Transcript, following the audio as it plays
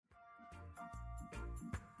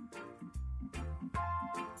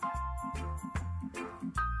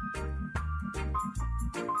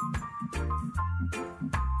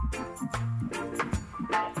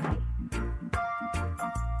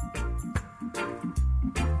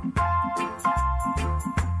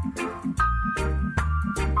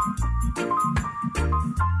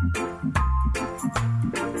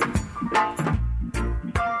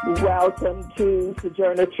Welcome to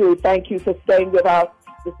Sojourner Truth. Thank you for staying with us.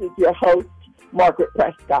 This is your host, Margaret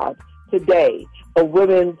Prescott. Today, a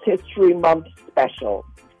Women's History Month special.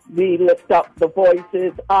 We lift up the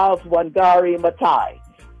voices of Wangari Maathai,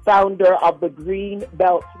 founder of the Green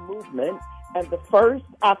Belt Movement and the first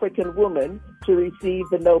African woman to receive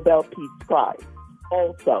the Nobel Peace Prize.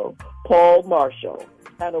 Also, Paul Marshall,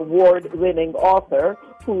 an award-winning author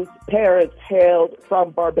whose parents hailed from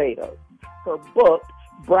Barbados. Her book,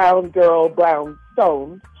 Brown Girl, Brown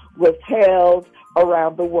Stones, was hailed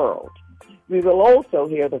around the world. We will also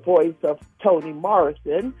hear the voice of Toni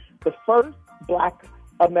Morrison, the first Black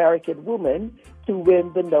American woman to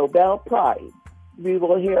win the Nobel Prize. We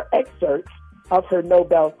will hear excerpts of her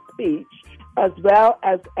Nobel speech, as well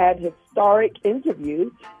as an historic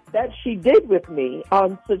interview that she did with me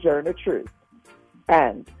on Sojourner Truth.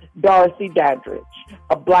 And Dorothy Dandridge,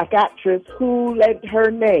 a Black actress who lent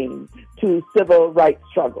her name to civil rights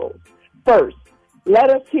struggles. First, let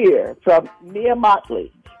us hear from Mia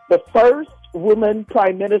Mottley, the first woman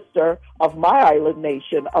prime minister of my island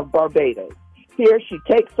nation of Barbados. Here she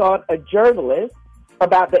takes on a journalist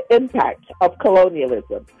about the impact of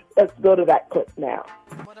colonialism. Let's go to that clip now.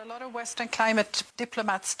 What a lot of Western climate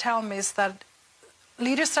diplomats tell me is that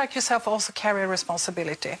leaders like yourself also carry a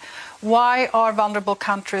responsibility. Why are vulnerable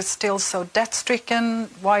countries still so debt-stricken?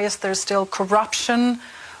 Why is there still corruption?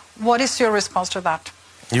 What is your response to that?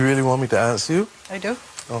 You really want me to answer you? I do.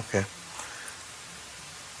 Okay.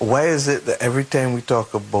 Why is it that every time we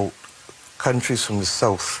talk about countries from the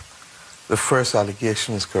South, the first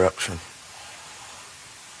allegation is corruption?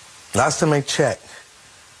 Last time I checked,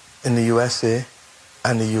 in the USA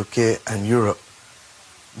and the UK and Europe,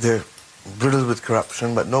 they're riddled with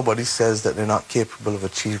corruption, but nobody says that they're not capable of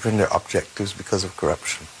achieving their objectives because of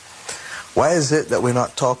corruption. Why is it that we're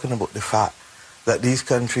not talking about the fact that these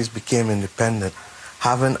countries became independent,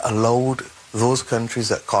 having allowed those countries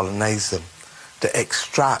that colonized them to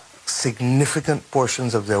extract significant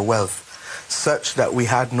portions of their wealth, such that we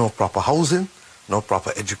had no proper housing, no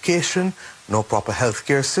proper education, no proper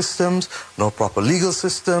healthcare systems, no proper legal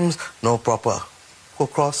systems, no proper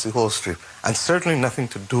across the whole stream, and certainly nothing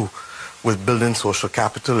to do with building social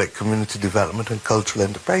capital like community development and cultural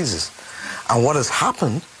enterprises. And what has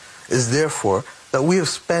happened is therefore that we have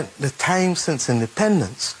spent the time since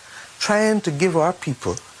independence trying to give our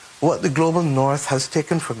people what the global north has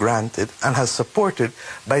taken for granted and has supported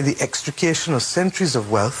by the extrication of centuries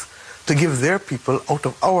of wealth to give their people out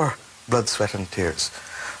of our blood, sweat and tears.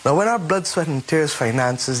 Now, when our blood, sweat and tears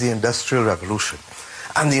finances the Industrial Revolution,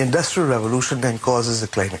 and the Industrial Revolution then causes the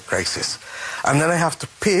climate crisis, and then I have to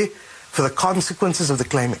pay for the consequences of the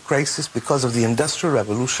climate crisis because of the Industrial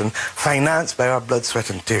Revolution financed by our blood, sweat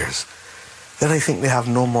and tears, then I think they have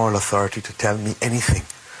no moral authority to tell me anything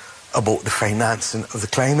about the financing of the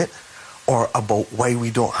climate or about why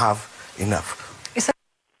we don't have enough.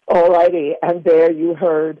 All righty, and there you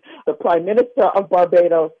heard the Prime Minister of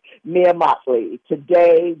Barbados, Mia Mottley.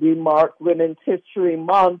 Today we mark Women's History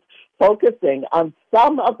Month, focusing on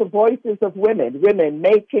some of the voices of women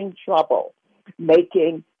making trouble,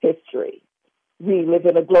 making history. We live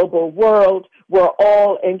in a global world. We're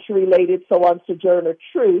all interrelated, so on Sojourner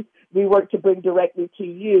Truth, we work to bring directly to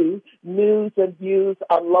you news and views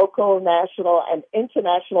on local, national, and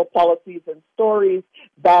international policies and stories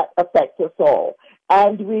that affect us all.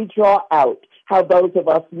 And we draw out how those of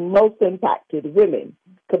us most impacted, women,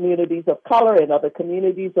 communities of color, and other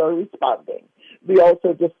communities are responding. We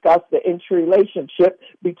also discuss the interrelationship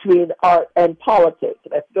between art and politics.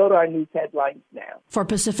 Let's go to our news headlines now. For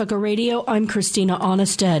Pacifica Radio, I'm Christina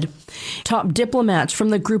Onnested. Top diplomats from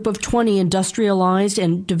the Group of 20 industrialized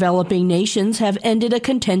and developing nations have ended a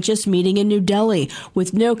contentious meeting in New Delhi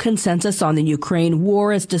with no consensus on the Ukraine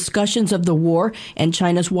war, as discussions of the war and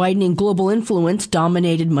China's widening global influence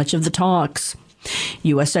dominated much of the talks.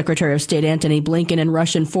 U.S. Secretary of State Antony Blinken and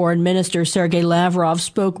Russian Foreign Minister Sergei Lavrov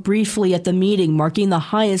spoke briefly at the meeting, marking the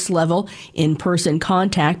highest level in-person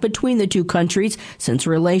contact between the two countries since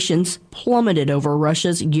relations plummeted over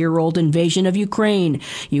Russia's year-old invasion of Ukraine.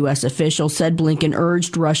 U.S. officials said Blinken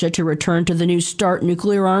urged Russia to return to the New START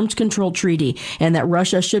nuclear arms control treaty and that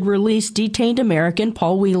Russia should release detained American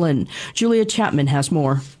Paul Whelan. Julia Chapman has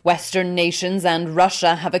more. Western nations and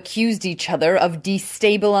Russia have accused each other of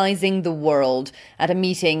destabilizing the world at a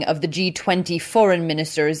meeting of the G20 foreign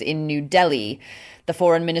ministers in New Delhi. The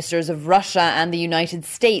foreign ministers of Russia and the United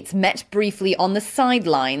States met briefly on the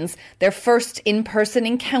sidelines, their first in-person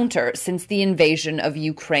encounter since the invasion of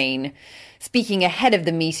Ukraine. Speaking ahead of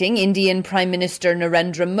the meeting, Indian Prime Minister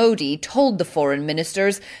Narendra Modi told the foreign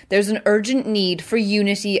ministers there's an urgent need for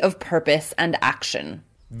unity of purpose and action.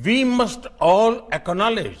 We must all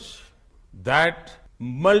acknowledge that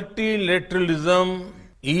multilateralism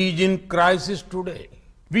is in crisis today.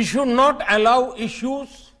 We should not allow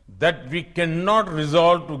issues that we cannot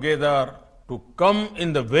resolve together to come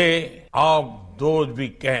in the way of those we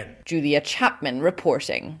can. Julia Chapman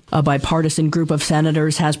reporting. A bipartisan group of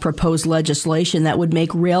senators has proposed legislation that would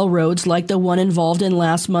make railroads like the one involved in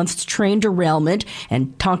last month's train derailment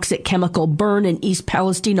and toxic chemical burn in East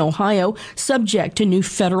Palestine, Ohio, subject to new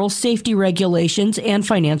federal safety regulations and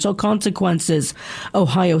financial consequences.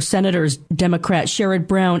 Ohio Senators Democrat Sherrod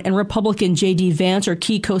Brown and Republican J.D. Vance are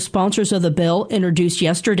key co-sponsors of the bill introduced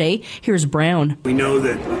yesterday. Here's Brown. We know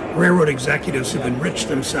that railroad executives have enriched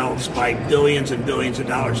themselves by billions and billions of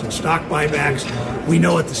dollars in stock buybacks. We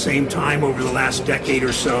know at the same time over the last decade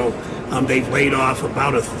or so, they've laid off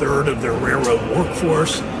about a third of their railroad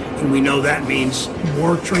workforce. And we know that means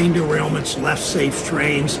more train derailments, less safe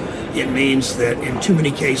trains. It means that in too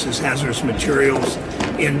many cases, hazardous materials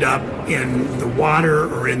end up in the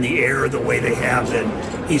water or in the air the way they have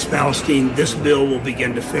in East Palestine. This bill will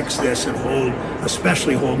begin to fix this and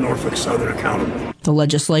especially hold Norfolk Southern accountable. The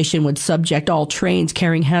legislation would subject all trains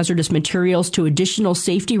carrying hazardous materials to additional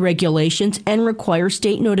safety regulations and require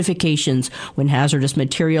state notifications when hazardous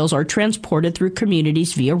materials are transported through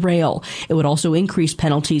communities via rail. It would also increase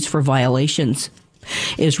penalties for violations.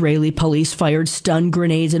 Israeli police fired stun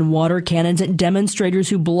grenades and water cannons at demonstrators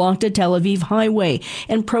who blocked a Tel Aviv highway,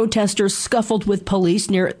 and protesters scuffled with police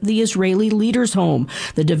near the Israeli leader's home.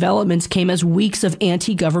 The developments came as weeks of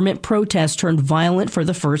anti-government protests turned violent for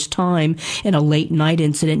the first time. In a late-night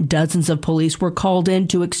incident, dozens of police were called in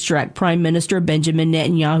to extract Prime Minister Benjamin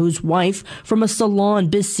Netanyahu's wife from a salon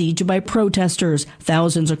besieged by protesters.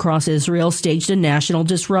 Thousands across Israel staged a national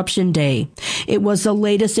disruption day. It was the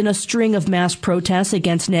latest in a string of mass protests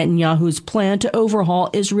against Netanyahu's plan to overhaul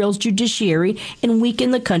Israel's judiciary and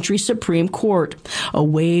weaken the country's Supreme Court. A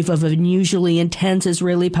wave of unusually intense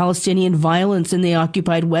Israeli-Palestinian violence in the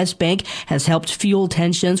occupied West Bank has helped fuel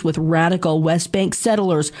tensions with radical West Bank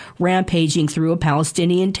settlers rampaging through a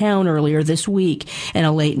Palestinian town earlier this week. In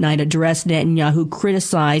a late-night address, Netanyahu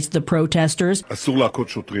criticized the protesters.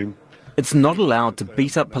 It's not allowed to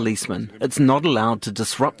beat up policemen. It's not allowed to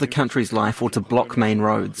disrupt the country's life or to block main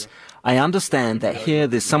roads. I understand that here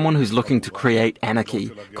there's someone who's looking to create anarchy,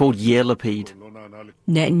 called Yair Lapid.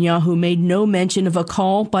 Netanyahu made no mention of a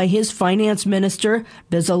call by his finance minister,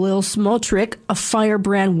 Bezalel Smotrich, a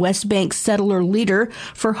firebrand West Bank settler leader,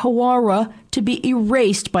 for Hawara to be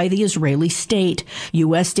erased by the Israeli state.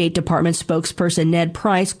 U.S. State Department spokesperson Ned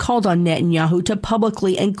Price called on Netanyahu to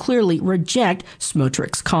publicly and clearly reject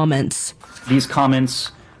Smotrich's comments. These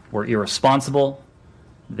comments were irresponsible,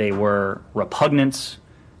 they were repugnant,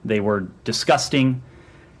 they were disgusting,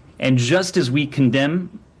 and just as we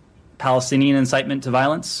condemn Palestinian incitement to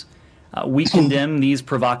violence, we condemn these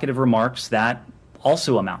provocative remarks that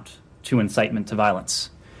also amount to incitement to violence.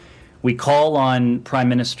 We call on Prime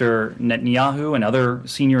Minister Netanyahu and other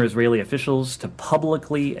senior Israeli officials to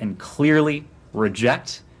publicly and clearly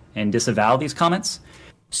reject and disavow these comments.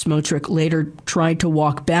 Smotrich later tried to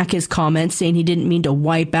walk back his comments, saying he didn't mean to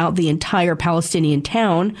wipe out the entire Palestinian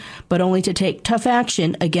town, but only to take tough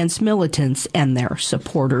action against militants and their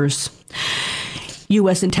supporters.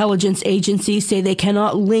 U.S. intelligence agencies say they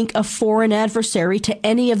cannot link a foreign adversary to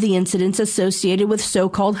any of the incidents associated with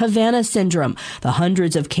so-called Havana syndrome, the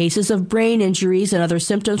hundreds of cases of brain injuries and other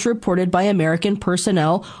symptoms reported by American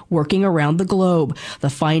personnel working around the globe. The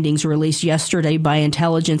findings released yesterday by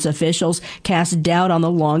intelligence officials cast doubt on the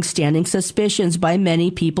long-standing suspicions by many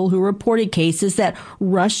people who reported cases that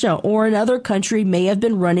Russia or another country may have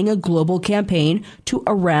been running a global campaign to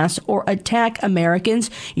harass or attack Americans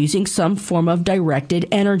using some form of directed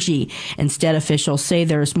energy. Instead, officials say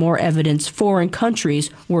there is more evidence foreign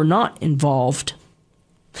countries were not involved.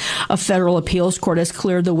 A federal appeals court has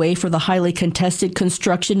cleared the way for the highly contested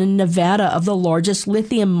construction in Nevada of the largest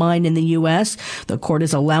lithium mine in the U.S. The court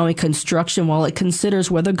is allowing construction while it considers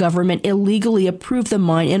whether government illegally approved the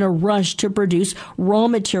mine in a rush to produce raw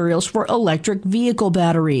materials for electric vehicle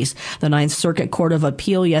batteries. The Ninth Circuit Court of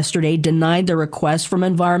Appeal yesterday denied the request from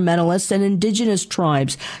environmentalists and indigenous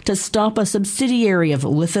tribes to stop a subsidiary of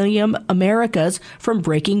Lithium Americas from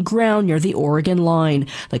breaking ground near the Oregon line.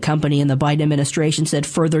 The company and the Biden administration said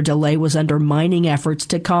further delay was undermining efforts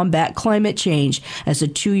to combat climate change as a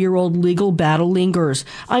 2-year-old legal battle lingers.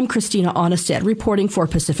 I'm Christina Onnested reporting for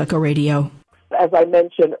Pacifica Radio. As I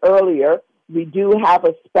mentioned earlier, we do have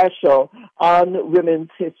a special on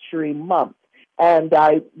Women's History Month. And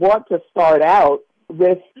I want to start out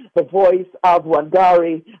with the voice of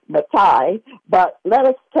Wangari Maathai, but let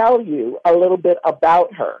us tell you a little bit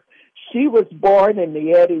about her. She was born in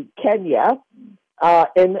Nyeri, Kenya,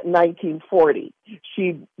 in 1940.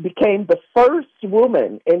 She became the first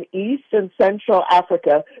woman in East and Central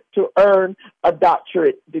Africa to earn a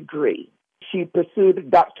doctorate degree. She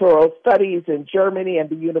pursued doctoral studies in Germany and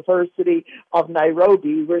the University of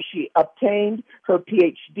Nairobi, where she obtained her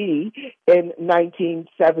PhD in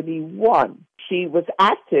 1971. She was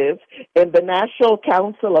active in the National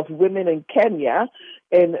Council of Women in Kenya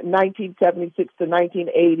in 1976 to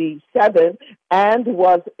 1987 and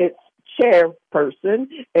was its chairperson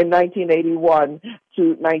in 1981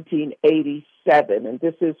 to 1987. And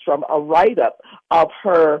this is from a write-up of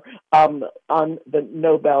her on the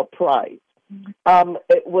Nobel Prize.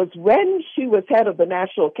 It was when she was head of the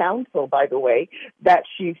National Council, by the way, that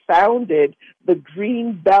she founded the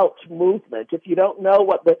Green Belt Movement. If you don't know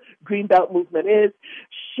what the Green Belt Movement is,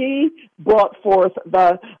 she brought forth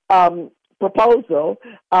the proposal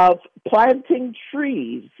of planting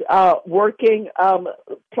trees,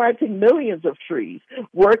 planting millions of trees,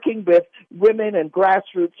 working with women and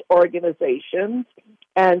grassroots organizations.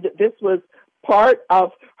 And this was part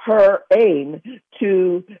of her aim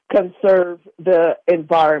to conserve the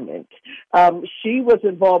environment. She was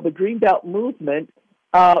involved, the Greenbelt Movement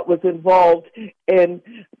was involved in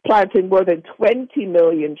planting more than 20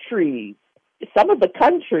 million trees. Some of the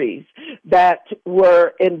countries that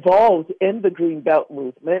were involved in the Greenbelt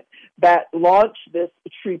Movement that launched this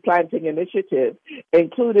tree planting initiative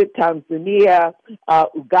included Tanzania,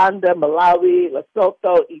 Uganda, Malawi,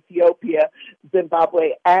 Lesotho, Ethiopia,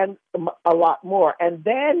 Zimbabwe, and a lot more. And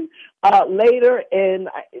then later in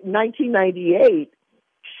 1998,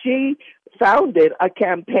 she founded a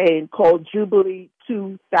campaign called Jubilee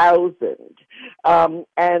 2000.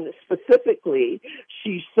 And specifically,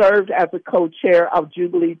 she served as a co-chair of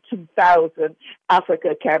Jubilee 2000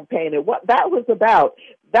 Africa campaign. And what that was about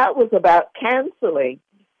canceling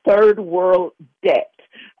third world debt.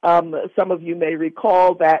 Some of you may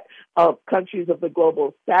recall that countries of the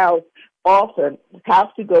global south often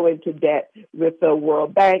have to go into debt with the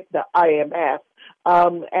World Bank, the IMF,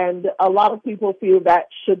 and a lot of people feel that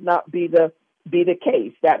should not be the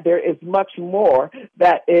case, that there is much more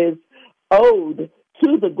that is owed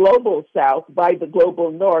to the global south by the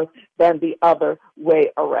global north than the other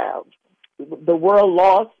way around. The world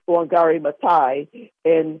lost Wangari Maathai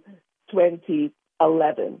in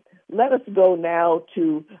 2011. Let us go now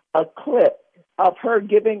to a clip of her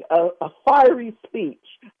giving a fiery speech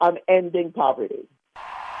on ending poverty.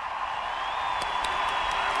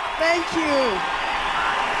 Thank you.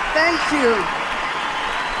 Thank you.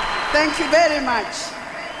 Thank you very much.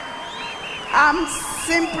 I'm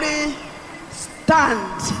simply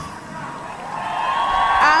stunned.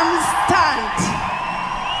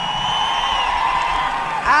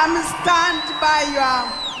 I'm stunned by your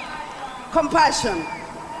compassion,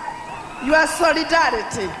 your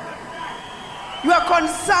solidarity, your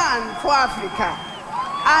concern for Africa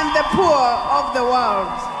and the poor of the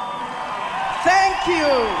world. Thank you.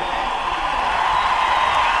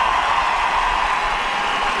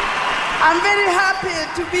 I'm very happy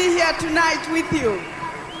to be here tonight with you,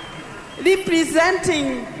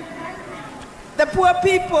 representing the poor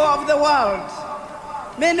people of the world,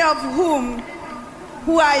 many of whom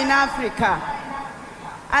who are in Africa.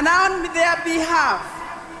 And on their behalf,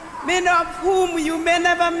 many of whom you may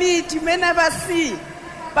never meet, you may never see,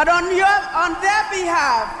 but on their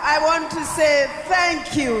behalf, I want to say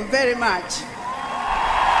thank you very much.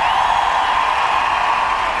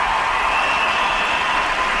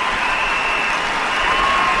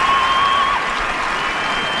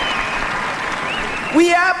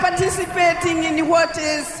 We are participating in what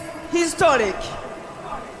is historic.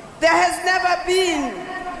 There has never been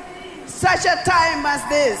such a time as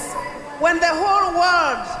this, when the whole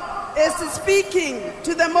world is speaking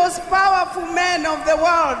to the most powerful men of the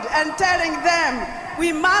world and telling them,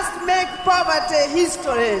 we must make poverty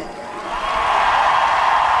history.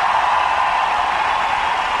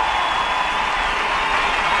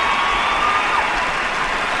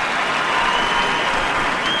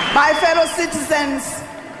 My fellow citizens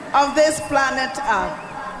of this planet Earth,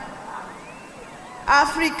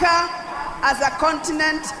 Africa as a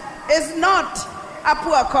continent is not a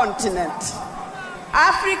poor continent.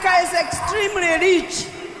 Africa is extremely rich,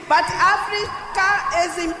 but Africa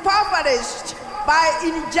is impoverished by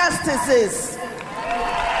injustices.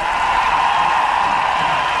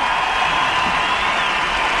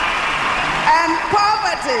 And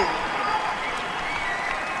poverty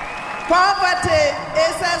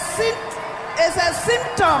is a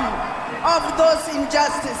symptom of those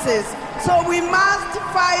injustices. So we must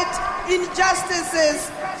fight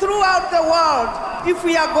injustices throughout the world if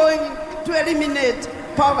we are going to eliminate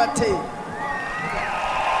poverty.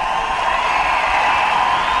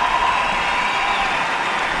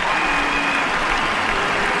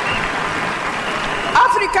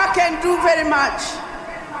 Africa can do very much,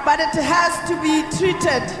 but it has to be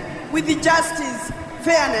treated with justice,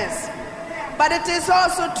 fairness. But it is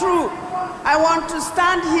also true, I want to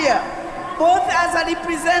stand here, both as a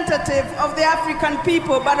representative of the African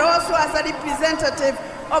people, but also as a representative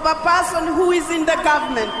of a person who is in the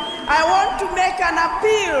government. I want to make an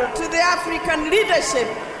appeal to the African leadership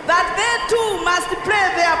that they too must play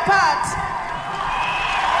their part.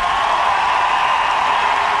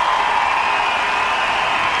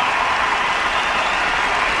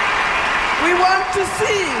 We want to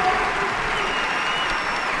see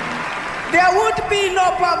there would be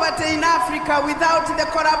no poverty in Africa without the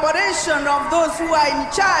collaboration of those who are in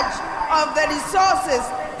charge of the resources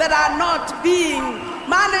that are not being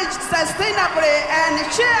managed sustainably and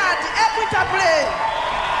shared equitably.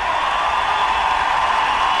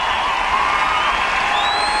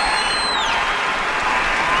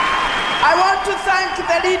 I want to thank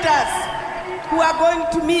the leaders who are going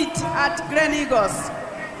to meet at Gleneagles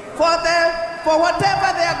for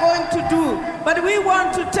whatever they are going to do. But we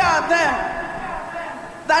want to tell them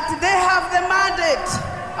that they have the mandate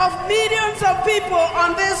of millions of people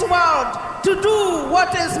on this world to do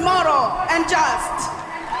what is moral and just.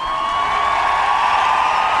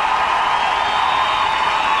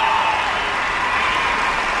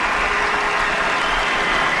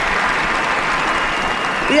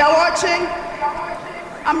 We are watching.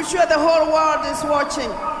 I'm sure the whole world is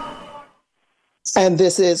watching. And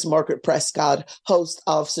this is Margaret Prescott, host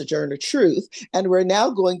of Sojourner Truth. And we're now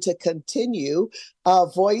going to continue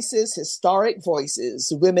Voices, Historic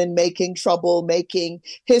Voices, Women Making Trouble, Making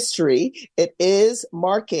History. It is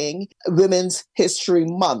marking Women's History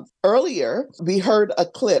Month. Earlier, we heard a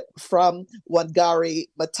clip from Wangari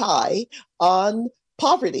Maathai on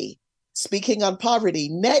poverty, speaking on poverty.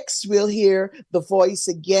 Next, we'll hear the voice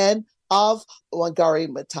again of Wangari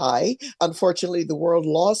Maathai. Unfortunately, the world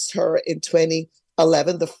lost her in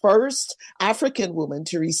 2011, the first African woman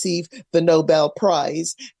to receive the Nobel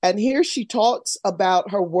Prize. And here she talks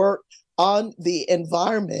about her work on the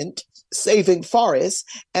environment, saving forests,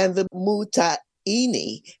 and the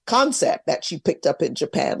Mutaini concept that she picked up in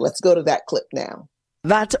Japan. Let's go to that clip now.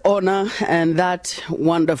 That honor and that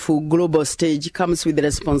wonderful global stage comes with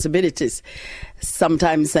responsibilities.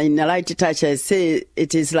 Sometimes in a light touch, I say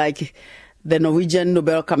it is like the Norwegian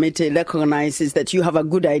Nobel Committee recognizes that you have a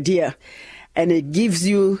good idea and it gives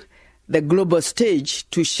you the global stage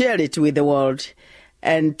to share it with the world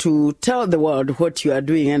and to tell the world what you are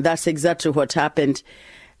doing. And that's exactly what happened.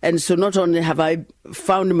 And so not only have I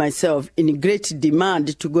found myself in great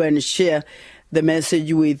demand to go and share the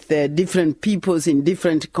message with different peoples in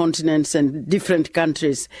different continents and different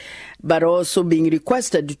countries, but also being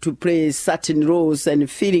requested to play certain roles and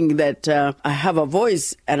feeling that I have a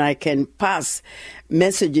voice and I can pass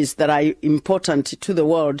messages that are important to the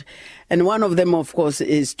world. And one of them, of course,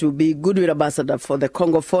 is to be Goodwill Ambassador for the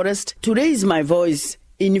Congo Forest, to raise my voice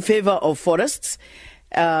in favor of forests,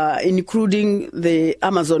 including the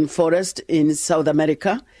Amazon forest in South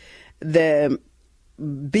America, the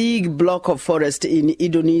big block of forest in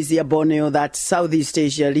Indonesia, Borneo, that Southeast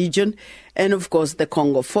Asia region, and of course the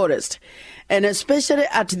Congo forest. And especially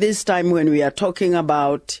at this time when we are talking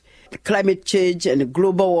about climate change and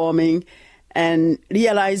global warming, and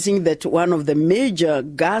realizing that one of the major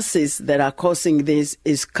gases that are causing this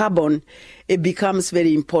is carbon, it becomes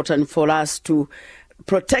very important for us to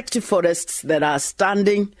protect forests that are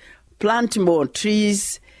standing, plant more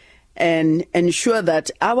trees, and ensure that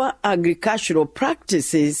our agricultural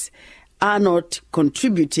practices are not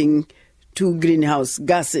contributing to greenhouse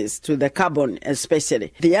gases, to the carbon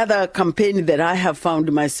especially. The other campaign that I have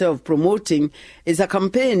found myself promoting is a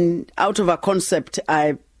campaign out of a concept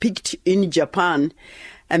I picked in Japan,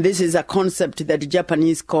 and this is a concept that the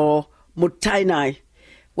Japanese call Mutainai.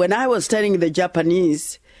 When I was telling the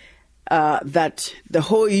Japanese that the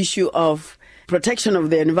whole issue of protection of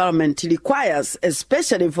the environment requires,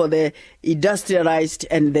 especially for the industrialized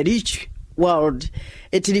and the rich world,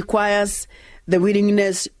 it requires the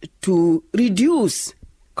willingness to reduce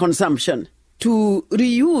consumption, to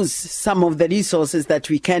reuse some of the resources that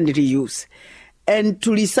we can reuse, and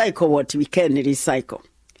to recycle what we can recycle.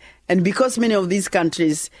 And because many of these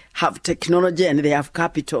countries have technology and they have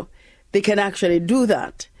capital, they can actually do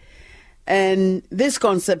that. And this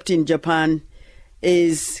concept in Japan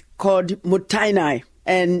is called Mutainai,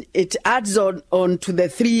 and it adds on to the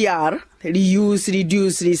 3R, reuse,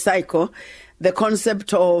 reduce, recycle, the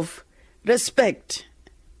concept of respect.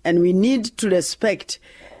 And we need to respect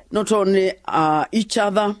not only each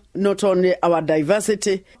other, not only our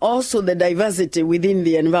diversity, also the diversity within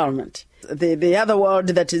the environment. The other word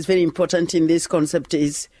that is very important in this concept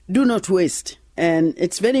is do not waste. And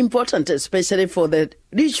it's very important, especially for the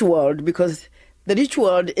rich world, because the rich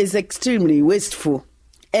world is extremely wasteful,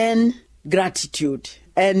 and gratitude.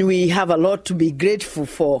 And we have a lot to be grateful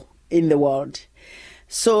for in the world.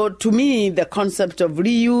 So to me, the concept of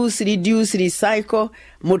reuse, reduce, recycle,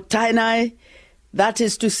 mottainai, that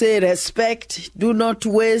is to say respect, do not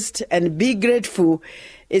waste, and be grateful,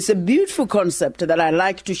 is a beautiful concept that I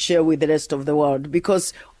like to share with the rest of the world,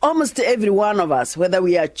 because almost every one of us, whether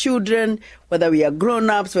we are children, whether we are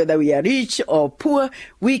grown-ups, whether we are rich or poor,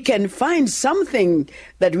 we can find something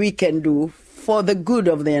that we can do for the good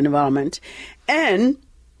of the environment. And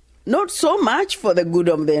not so much for the good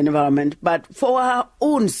of the environment, but for our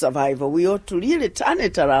own survival. We ought to really turn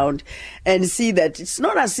it around and see that it's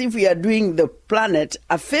not as if we are doing the planet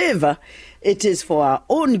a favor. It is for our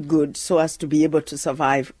own good so as to be able to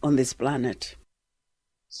survive on this planet.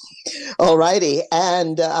 All righty.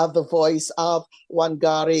 And the voice of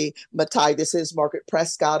Wangari Maathai. This is Margaret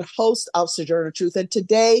Prescott, host of Sojourner Truth. And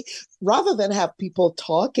today, rather than have people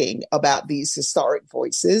talking about these historic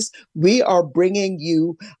voices, we are bringing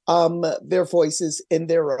you their voices in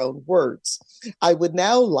their own words. I would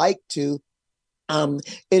now like to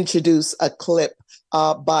introduce a clip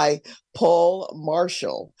by Paul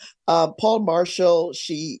Marshall. Paul Marshall,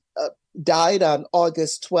 she died on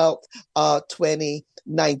August 12th,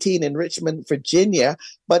 2019 in Richmond, Virginia.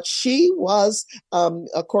 But she was,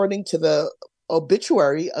 according to the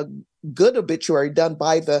obituary, a good obituary done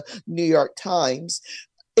by the New York Times,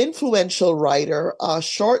 influential writer,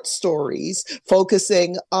 short stories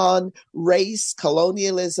focusing on race,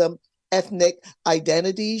 colonialism, ethnic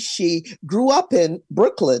identity. She grew up in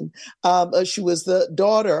Brooklyn. She was the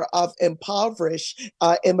daughter of impoverished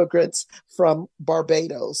immigrants from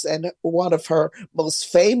Barbados. And one of her most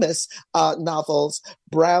famous novels,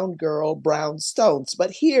 Brown Girl, Brown Stones.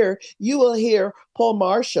 But here you will hear Paul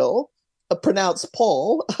Marshall, pronounced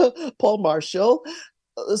Paul, Paul Marshall,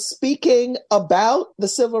 speaking about the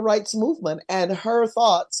civil rights movement and her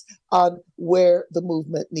thoughts on where the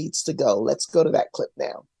movement needs to go. Let's go to that clip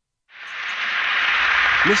now.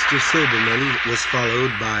 Mr. Silberman was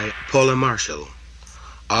followed by Paula Marshall,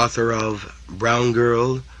 author of Brown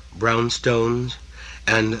Girl, Brown Stones,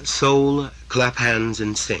 and Soul, Clap Hands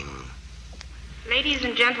and Sing. Ladies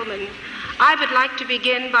and gentlemen, I would like to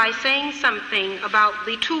begin by saying something about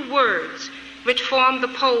the two words which form the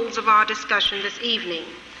poles of our discussion this evening.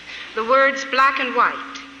 The words black and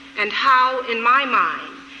white, and how, in my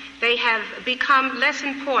mind, they have become less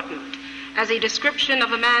important as a description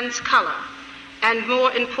of a man's color, and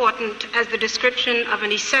more important as the description of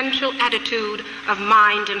an essential attitude of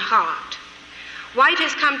mind and heart. White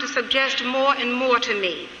has come to suggest more and more to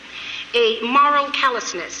me a moral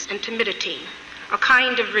callousness and timidity, a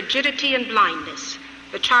kind of rigidity and blindness,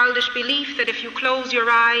 the childish belief that if you close your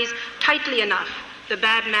eyes tightly enough, the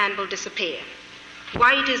bad man will disappear.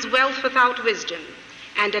 White is wealth without wisdom,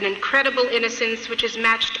 and an incredible innocence which is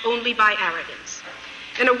matched only by arrogance.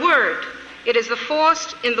 In a word, it is the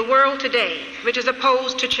force in the world today which is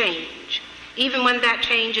opposed to change, even when that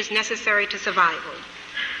change is necessary to survival.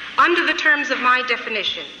 Under the terms of my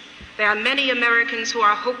definition, there are many Americans who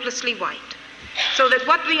are hopelessly white, so that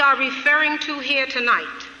what we are referring to here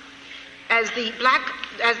tonight as the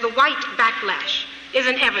white backlash is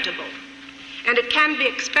inevitable, and it can be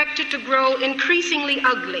expected to grow increasingly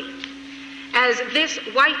ugly as this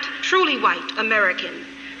white, truly white American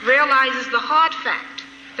realizes the hard fact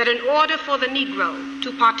that in order for the Negro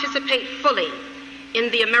to participate fully in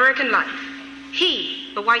the American life,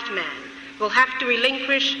 he, the white man, will have to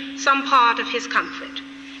relinquish some part of his comfort,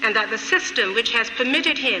 and that the system which has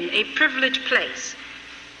permitted him a privileged place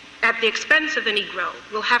at the expense of the Negro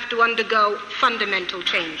will have to undergo fundamental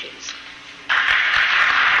changes.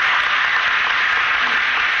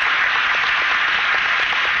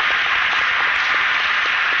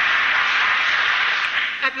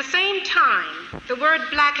 At the same time, the word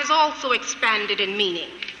black has also expanded in meaning.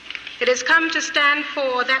 It has come to stand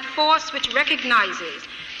for that force which recognizes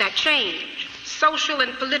that change, social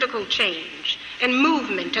and political change, and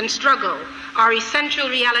movement and struggle are essential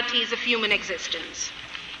realities of human existence.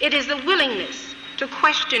 It is the willingness to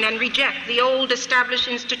question and reject the old established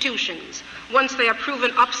institutions once they are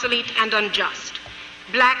proven obsolete and unjust.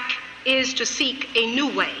 Black is to seek a new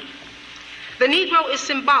way. The Negro is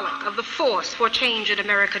symbolic of the force for change in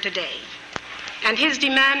America today, and his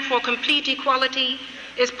demand for complete equality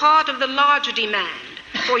is part of the larger demand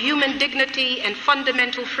for human dignity and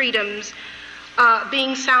fundamental freedoms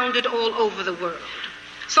being sounded all over the world.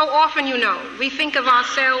 So often, we think of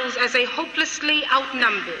ourselves as a hopelessly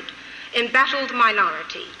outnumbered, embattled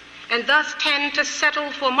minority, and thus tend to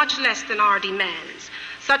settle for much less than our demands,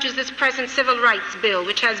 such as this present civil rights bill,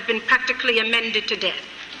 which has been practically amended to death.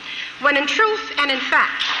 When in truth and in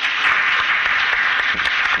fact,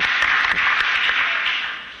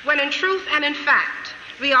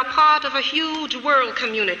 we are part of a huge world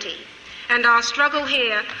community, and our struggle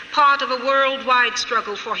here part of a worldwide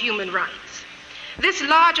struggle for human rights. This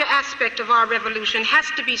larger aspect of our revolution has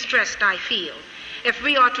to be stressed, I feel, if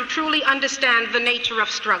we are to truly understand the nature of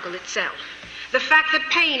struggle itself, the fact that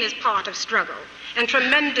pain is part of struggle and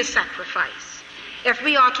tremendous sacrifice, if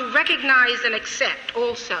we are to recognize and accept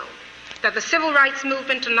also that the civil rights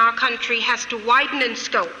movement in our country has to widen in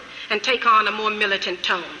scope and take on a more militant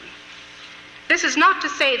tone. This is not to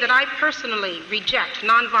say that I personally reject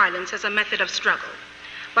nonviolence as a method of struggle,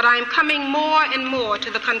 but I am coming more and more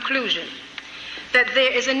to the conclusion that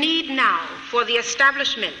there is a need now for the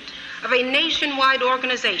establishment of a nationwide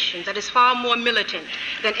organization that is far more militant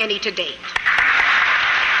than any to date.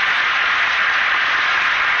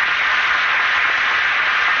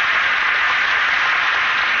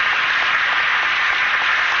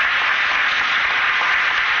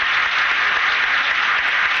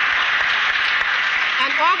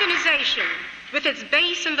 Organization with its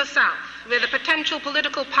base in the South, where the potential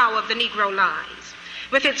political power of the Negro lies,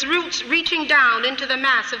 with its roots reaching down into the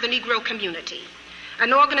mass of the Negro community,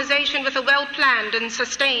 an organization with a well-planned and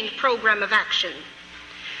sustained program of action,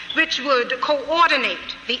 which would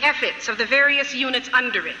coordinate the efforts of the various units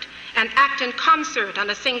under it and act in concert on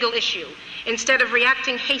a single issue instead of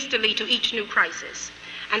reacting hastily to each new crisis.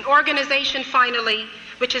 An organization, finally,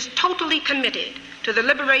 which is totally committed to the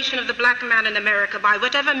liberation of the black man in America by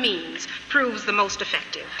whatever means proves the most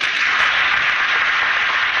effective.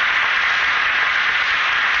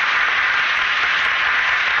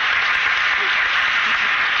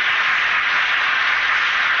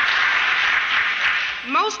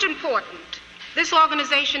 Most important, this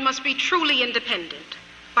organization must be truly independent.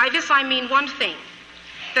 By this I mean one thing,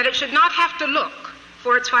 that it should not have to look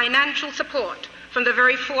for its financial support from the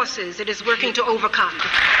very forces it is working to overcome.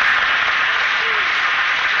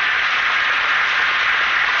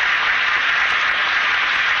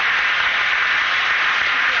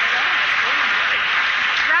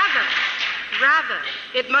 Rather,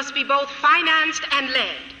 it must be both financed and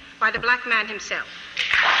led by the black man himself.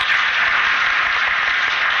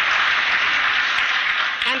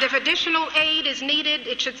 And if additional aid is needed,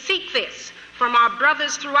 it should seek this from our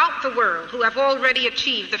brothers throughout the world who have already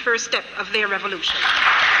achieved the first step of their revolution.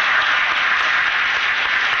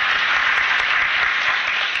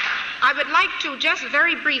 I would like to just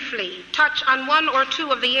very briefly touch on one or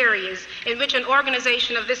two of the areas in which an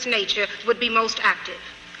organization of this nature would be most active.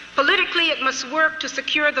 Politically, it must work to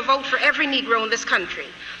secure the vote for every Negro in this country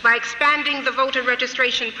by expanding the voter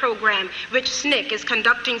registration program, which SNCC is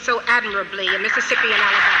conducting so admirably in Mississippi and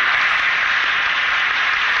Alabama.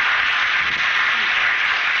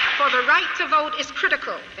 For the right to vote is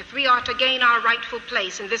critical if we are to gain our rightful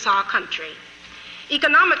place in this our country.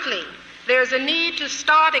 Economically, there is a need to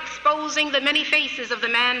start exposing the many faces of the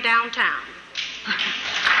man downtown.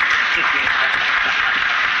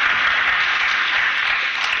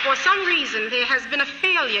 For some reason, there has been a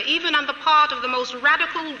failure, even on the part of the most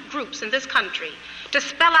radical groups in this country, to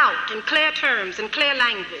spell out in clear terms and clear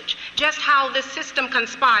language just how this system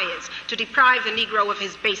conspires to deprive the Negro of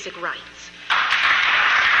his basic rights.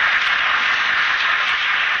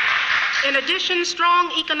 In addition,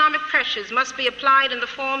 strong economic pressures must be applied in the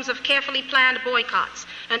forms of carefully planned boycotts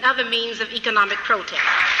and other means of economic protest.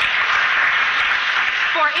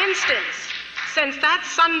 For instance, since that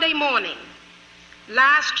Sunday morning,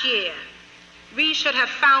 last year, we should have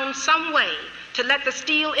found some way to let the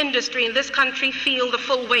steel industry in this country feel the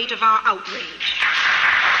full weight of our outrage.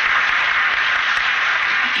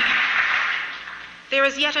 There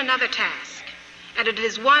is yet another task, and it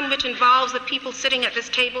is one which involves the people sitting at this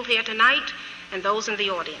table here tonight and those in the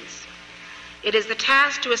audience. It is the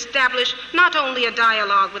task to establish not only a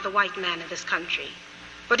dialogue with the white man in this country,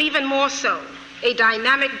 but even more so, a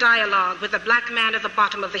dynamic dialogue with the black man at the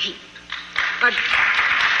bottom of the heap.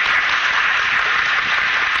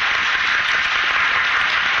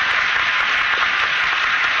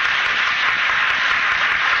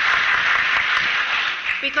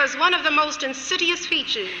 Because one of the most insidious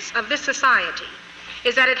features of this society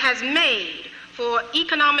is that it has made for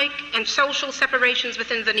economic and social separations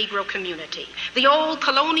within the Negro community. The old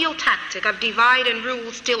colonial tactic of divide and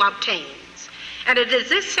rule still obtains. And it is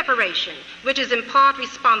this separation which is in part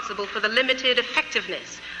responsible for the limited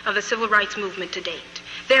effectiveness of the civil rights movement to date.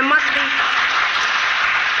 There must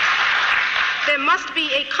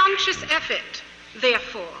be a conscious effort,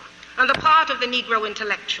 therefore, on the part of the Negro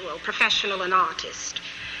intellectual, professional, and artist,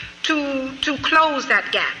 to close that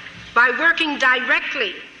gap by working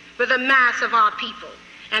directly with the mass of our people,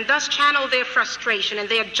 and thus channel their frustration and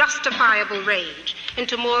their justifiable rage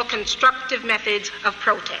into more constructive methods of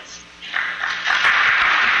protest.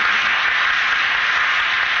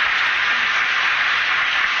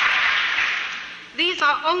 These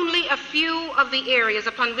are only a few of the areas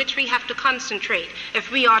upon which we have to concentrate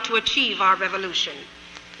if we are to achieve our revolution.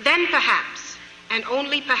 Then perhaps, and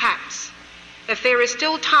only perhaps, if there is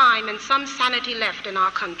still time and some sanity left in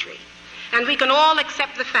our country, and we can all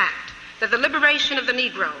accept the fact that the liberation of the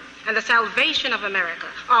Negro and the salvation of America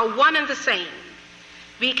are one and the same,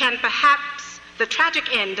 we can perhaps, the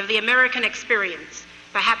tragic end of the American experience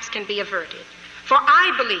perhaps can be averted. For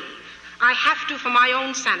I believe I have to, for my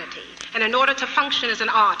own sanity, and in order to function as an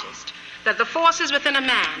artist, that the forces within a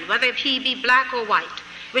man, whether he be black or white,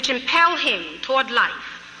 which impel him toward life,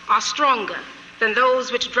 are stronger than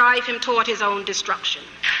those which drive him toward his own destruction.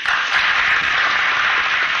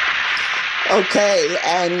 Okay,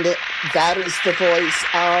 and that is the voice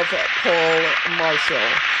of Paul Marshall.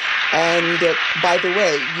 And by the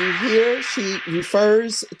way, you hear she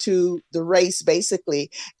refers to the race basically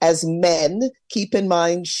as men. Keep in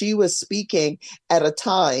mind, she was speaking at a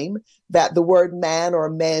time that the word man or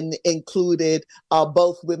men included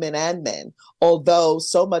both women and men, although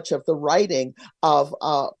so much of the writing of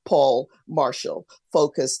Paul Marshall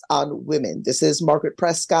focused on women. This is Margaret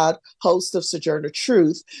Prescott, host of Sojourner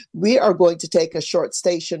Truth. We are going to take a short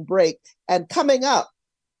station break, and coming up,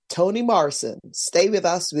 Toni Morrison. Stay with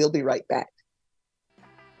us. We'll be right back.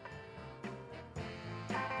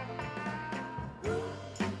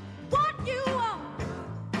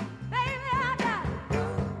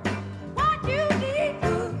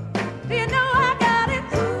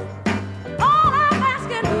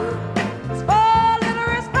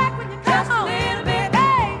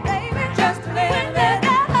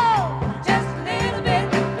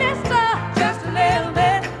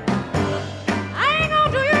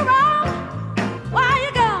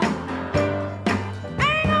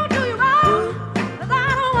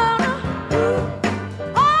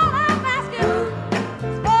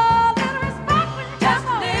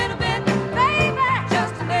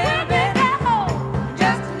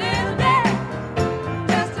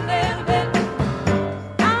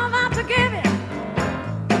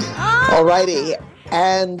 Alrighty,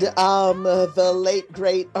 and the late,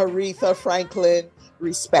 great Aretha Franklin,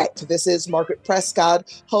 respect. This is Margaret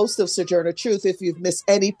Prescott, host of Sojourner Truth. If you've missed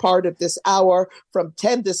any part of this hour from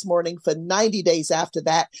 10 this morning for 90 days after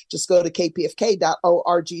that, just go to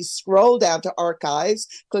kpfk.org, scroll down to archives,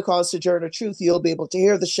 click on Sojourner Truth. You'll be able to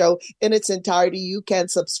hear the show in its entirety. You can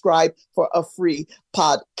subscribe for a free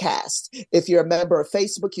podcast. If you're a member of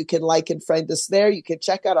Facebook, you can like and friend us there. You can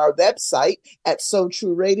check out our website at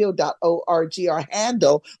SoTrueRadio.org, our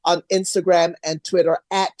handle on Instagram and Twitter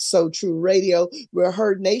at SoTrueRadio. We're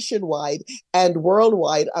heard nationwide and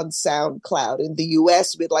worldwide on SoundCloud. In the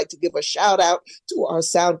U.S., we'd like to give a shout out to our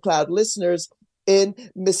SoundCloud listeners in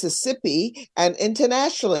Mississippi, and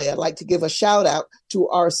internationally, I'd like to give a shout out to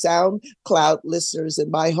our SoundCloud listeners in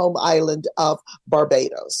my home island of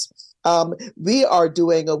Barbados. We are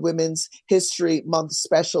doing a Women's History Month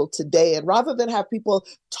special today, and rather than have people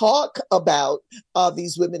talk about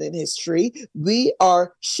these women in history, we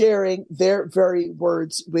are sharing their very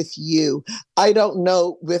words with you. I don't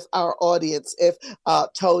know with our audience if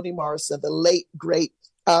Toni Morrison, the late, great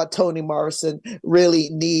Toni Morrison, really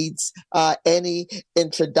needs any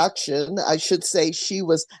introduction. I should say she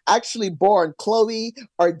was actually born Chloe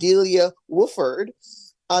Ardelia Wofford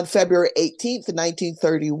on February 18th,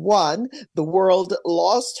 1931. The world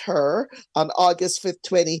lost her on August 5th,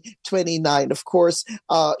 2029. Of course,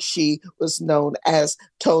 she was known as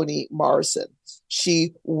Toni Morrison.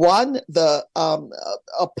 She won the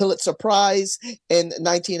Pulitzer Prize in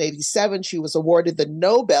 1987. She was awarded the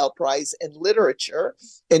Nobel Prize in Literature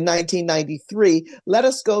in 1993. Let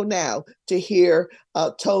us go now to hear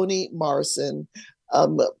Toni Morrison,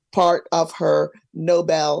 part of her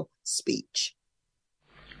Nobel speech.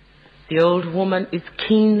 The old woman is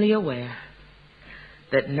keenly aware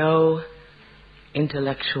that no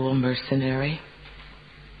intellectual mercenary,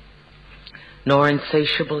 nor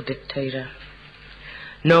insatiable dictator,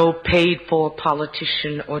 no paid-for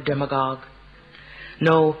politician or demagogue,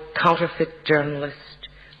 no counterfeit journalist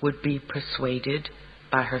would be persuaded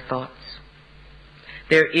by her thoughts.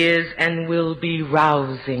 There is and will be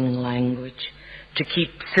rousing language to keep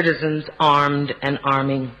citizens armed and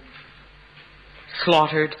arming,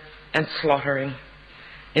 slaughtered and slaughtering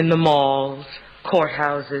in the malls,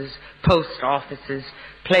 courthouses, post offices,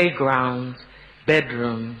 playgrounds,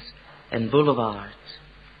 bedrooms, and boulevards,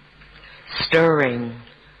 stirring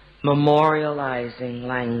memorializing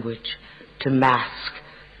language to mask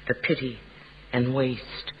the pity and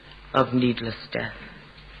waste of needless death.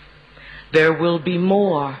 There will be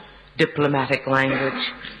more diplomatic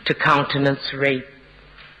language to countenance rape,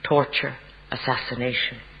 torture,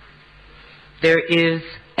 assassination. There is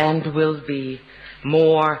and will be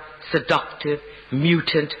more seductive,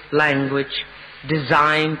 mutant language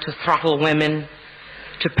designed to throttle women,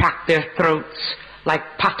 to pack their throats like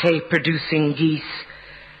pate-producing geese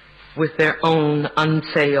with their own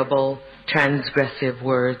unsayable, transgressive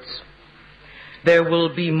words. There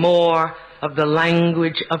will be more of the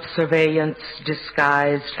language of surveillance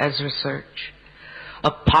disguised as research,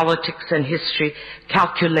 of politics and history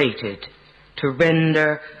calculated to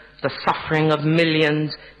render the suffering of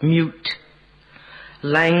millions mute,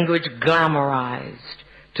 language glamorized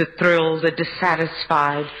to thrill the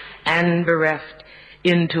dissatisfied and bereft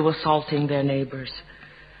into assaulting their neighbors,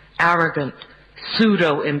 arrogant,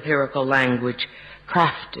 pseudo-empirical language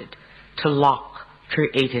crafted to lock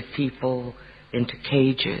creative people into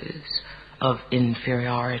cages of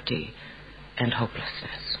inferiority and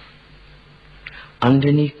hopelessness.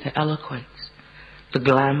 Underneath the eloquence, the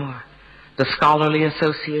glamour, the scholarly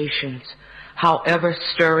associations, however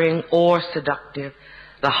stirring or seductive,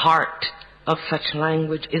 the heart of such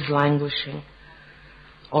language is languishing,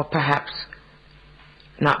 or perhaps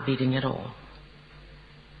not beating at all,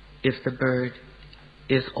 if the bird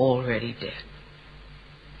is already dead.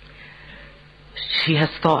 She has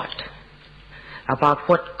thought about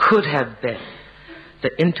what could have been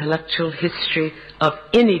the intellectual history of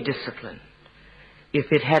any discipline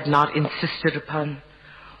if it had not insisted upon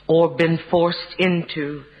or been forced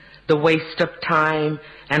into the waste of time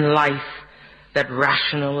and life that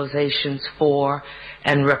rationalizations for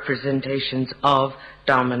and representations of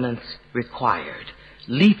dominance required.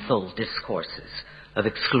 Lethal discourses of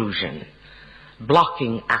exclusion,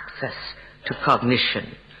 blocking access to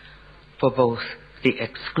cognition for both the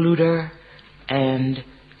excluder and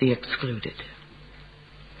the excluded.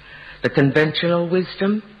 The conventional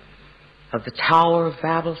wisdom of the Tower of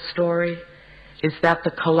Babel story is that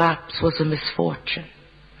the collapse was a misfortune,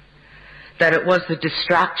 that it was the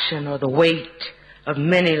distraction or the weight of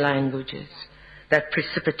many languages that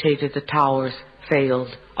precipitated the tower's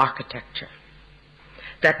failed architecture,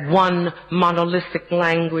 that one monolithic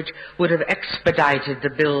language would have expedited the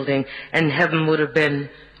building and heaven would have been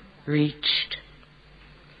reached.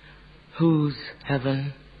 Whose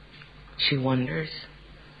heaven, she wonders,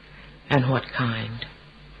 and what kind?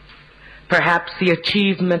 Perhaps the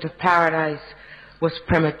achievement of paradise was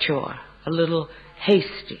premature, a little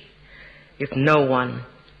hasty, if no one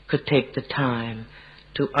could take the time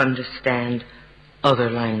to understand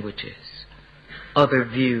other languages, other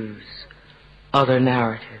views, other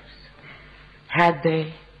narratives. Had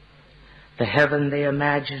they, the heaven they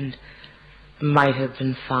imagined might have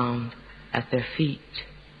been found at their feet.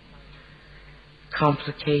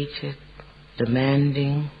 Complicated,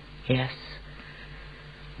 demanding, yes,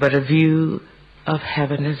 but a view of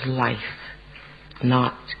heaven as life,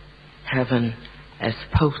 not heaven as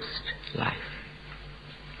post-life.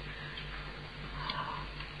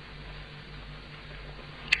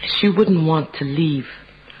 She wouldn't want to leave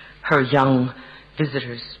her young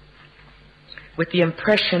visitors with the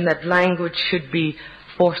impression that language should be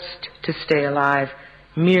forced to stay alive,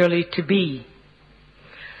 merely to be.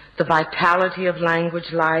 The vitality of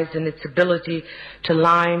language lies in its ability to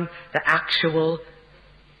line the actual,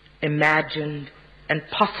 imagined, and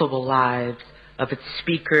possible lives of its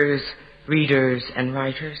speakers, readers, and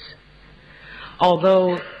writers.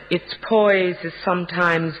 Although its poise is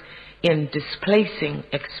sometimes in displacing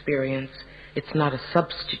experience, it's not a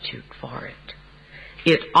substitute for it.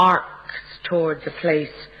 It arcs toward the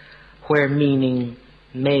place where meaning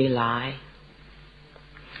may lie.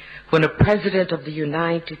 When a president of the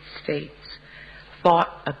United States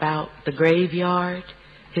thought about the graveyard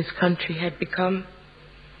his country had become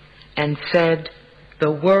and said,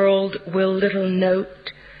 "The world will little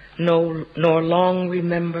note nor long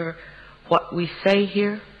remember what we say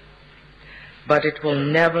here, but it will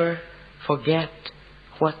never forget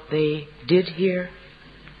what they did here."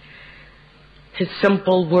 His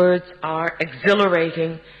simple words are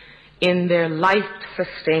exhilarating in their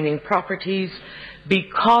life-sustaining properties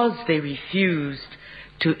because they refused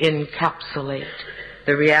to encapsulate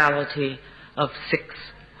the reality of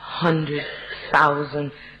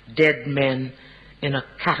 600,000 dead men in a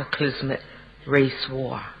cataclysmic race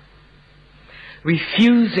war.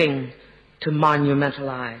 Refusing to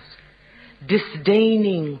monumentalize,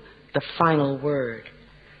 disdaining the final word,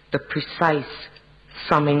 the precise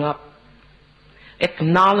summing up,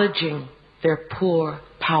 acknowledging their poor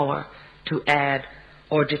power to add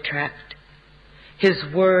or detract. His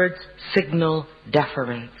words signal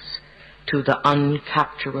deference to the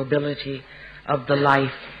uncapturability of the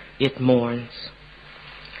life it mourns.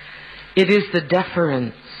 It is the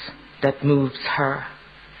deference that moves her,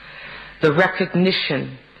 the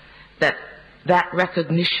recognition that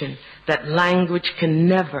language can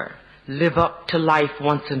never live up to life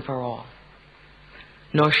once and for all,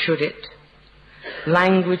 nor should it.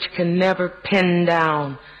 Language can never pin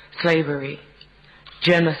down slavery,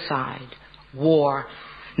 genocide, war,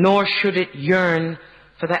 nor should it yearn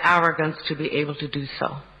for the arrogance to be able to do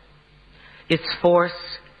so. Its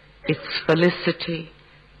force, its felicity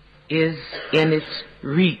is in its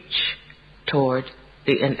reach toward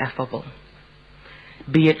the ineffable,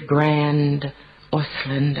 be it grand or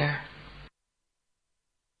slender.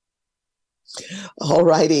 All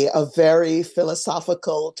righty, a very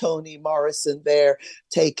philosophical Toni Morrison there,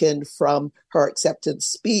 taken from her acceptance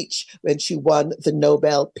speech when she won the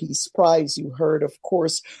Nobel Peace Prize. You heard, of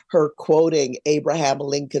course, her quoting Abraham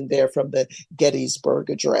Lincoln there from the Gettysburg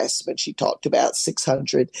Address when she talked about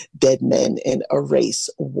 600 dead men in a race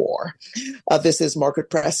war. This is Margaret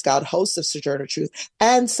Prescott, host of Sojourner Truth.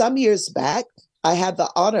 And some years back, I had the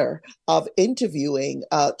honor of interviewing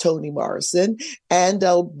Toni Morrison, and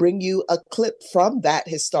I'll bring you a clip from that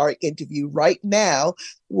historic interview right now,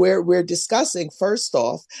 where we're discussing, first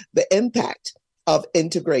off, the impact of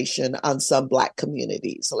integration on some Black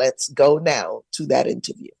communities. Let's go now to that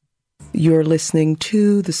interview. You're listening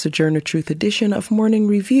to the Sojourner Truth edition of Morning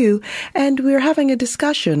Review, and we're having a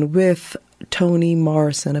discussion with Toni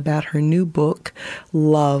Morrison about her new book,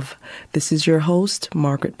 Love. This is your host,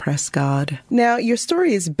 Margaret Prescott. Now, your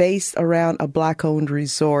story is based around a Black-owned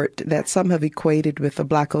resort that some have equated with a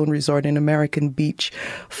Black-owned resort in American Beach,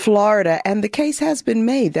 Florida. And the case has been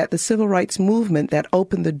made that the civil rights movement that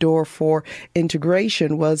opened the door for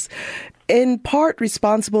integration was in part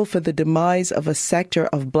responsible for the demise of a sector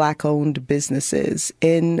of Black-owned businesses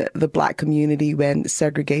in the Black community when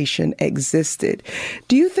segregation existed.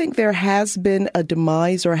 Do you think there has been a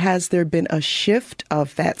demise, or has there been a shift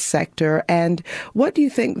of that sector? And what do you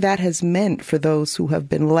think that has meant for those who have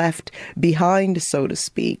been left behind, so to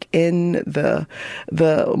speak, in the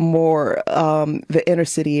more the inner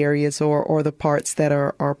city areas or the parts that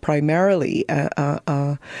are primarily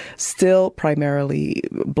still primarily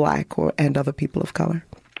Black and other people of color?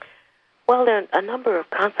 Well, there are a number of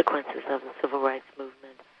consequences of the civil rights movement.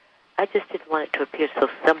 I just didn't want it to appear so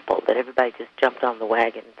simple that everybody just jumped on the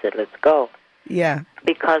wagon and said, let's go. Yeah.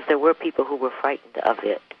 Because there were people who were frightened of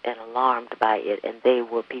it and alarmed by it, and they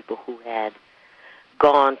were people who had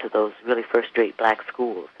gone to those really first-rate Black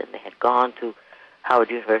schools, and they had gone to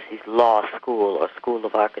Howard University's law school or School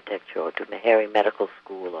of Architecture or to Meharry Medical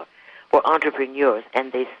School, or were entrepreneurs,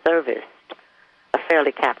 and they serviced a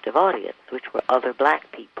fairly captive audience, which were other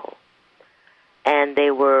Black people. And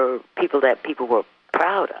they were people that people were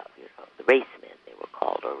proud of, the race men, they were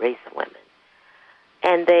called, or race women.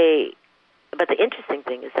 And but the interesting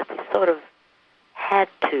thing is that they sort of had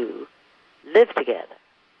to live together,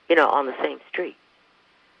 on the same street.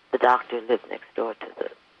 The doctor lived next door to the,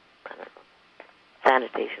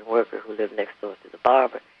 sanitation worker who lived next door to the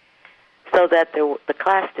barber. So that the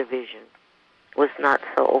class division was not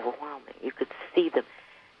so overwhelming. You could see them.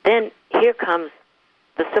 Then here comes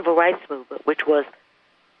the civil rights movement, which was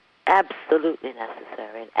absolutely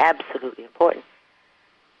necessary and absolutely important.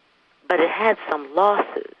 But it had some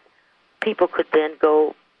losses. People could then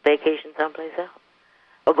go vacation someplace else,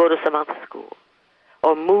 or go to some other school,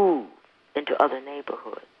 or move into other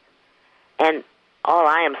neighborhoods. And all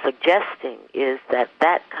I am suggesting is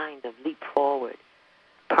that kind of leap forward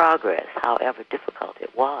progress, however difficult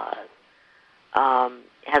it was,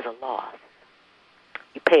 has a loss.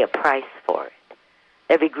 You pay a price for it.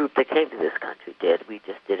 Every group that came to this country did. We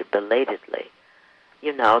just did it belatedly.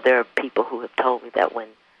 There are people who have told me that when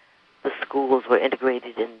the schools were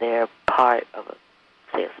integrated in their part of,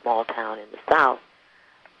 say, a small town in the South,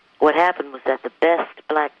 what happened was that the best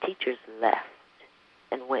Black teachers left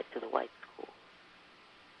and went to the white school.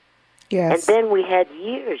 Yes. And then we had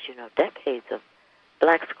years, decades of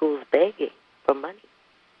Black schools begging for money.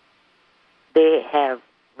 They have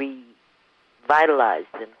revitalized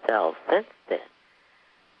themselves since then.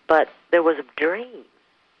 But there was a drain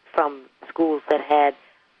from schools that had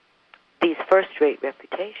these first-rate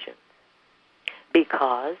reputations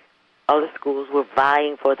because other schools were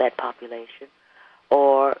vying for that population,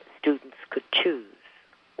 or students could choose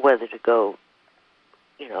whether to go,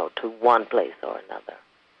 to one place or another.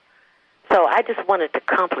 So I just wanted to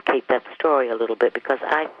complicate that story a little bit because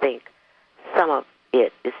I think some of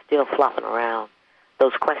it is still flopping around,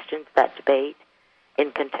 those questions, that debate,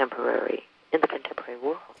 in contemporary in the contemporary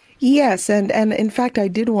world. Yes, and in fact, I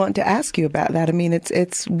did want to ask you about that. I mean,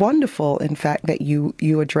 it's wonderful, in fact, that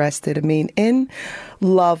you addressed it. I mean, in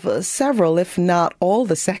love, several, if not all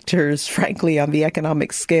the sectors, frankly, on the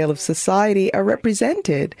economic scale of society are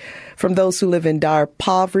represented, from those who live in dire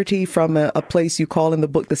poverty, from a place you call in the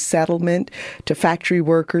book the settlement, to factory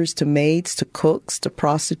workers, to maids, to cooks, to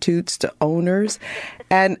prostitutes, to owners,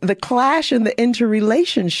 and the clash and the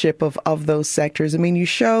interrelationship of those sectors. I mean, you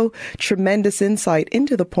show tremendous insight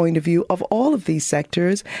into the point of view of all of these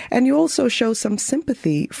sectors, and you also show some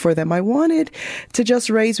sympathy for them. I wanted to just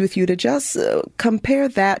raise with you to just compare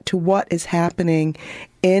that to what is happening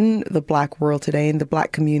in the Black world today, in the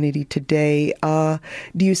Black community today.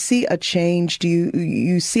 Do you see a change? Do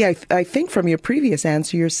you see, I think from your previous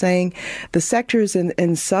answer, you're saying the sectors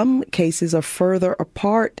in some cases are further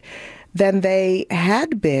apart than they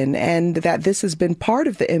had been, and that this has been part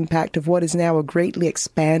of the impact of what is now a greatly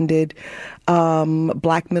expanded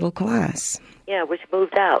Black middle class. Yeah, which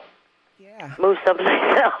moved out. Yeah. Moved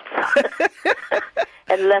someplace else.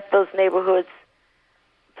 And left those neighborhoods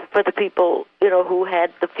for the people, who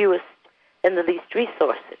had the fewest and the least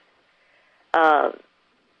resources. The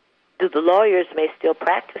lawyers may still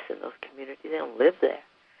practice in those communities. They don't live there.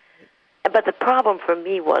 But the problem for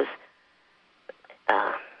me was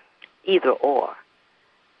either or.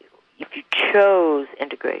 If you chose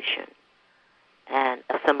integration and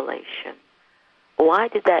assimilation, why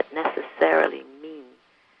did that necessarily mean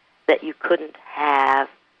that you couldn't have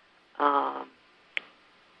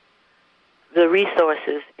the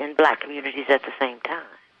resources in Black communities at the same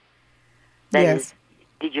time? That is,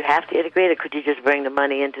 did you have to integrate, or could you just bring the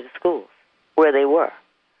money into the schools where they were?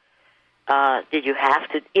 Did you have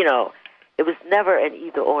to, it was never an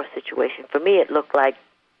either-or situation. For me, it looked like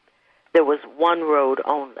there was one road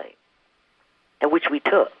only, and which we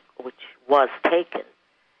took, which was taken,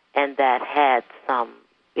 and that had some,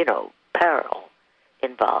 peril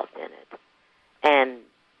involved in it. And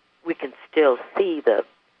we can still see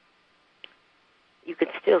you can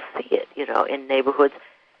still see it, in neighborhoods.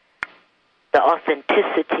 The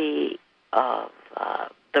authenticity of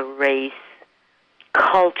the race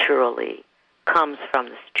culturally comes from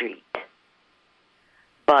the street,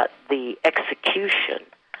 but the execution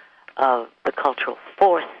of the cultural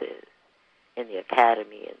forces in the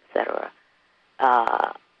academy, etc.,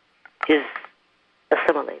 is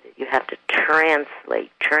assimilated. You have to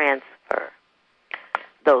transfer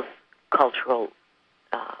those cultural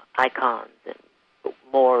icons and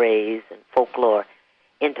mores and folklore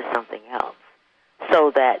into something else,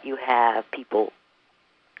 so that you have people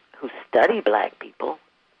who study Black people,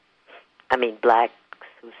 Blacks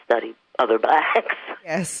who study other Blacks,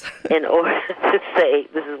 yes, in order to say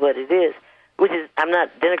this is what it is, which is, I'm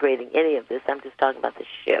not denigrating any of this, I'm just talking about the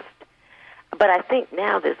shift. But I think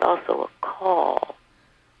now there's also a call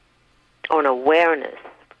on awareness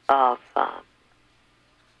of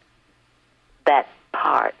that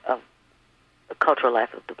part of the cultural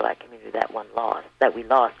life of the Black community that we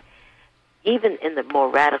lost. Even in the more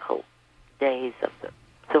radical days of the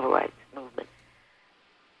Civil Rights Movement,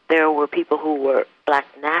 there were people who were Black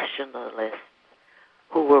nationalists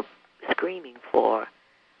who were screaming for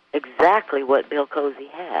exactly what Bill Cozy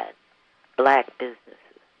had: Black businesses,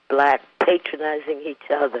 Black patronizing each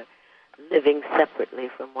other, living separately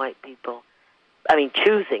from white people.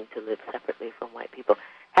 Choosing to live separately from white people,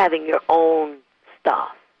 having your own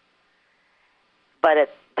stuff. But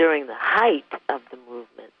during the height of the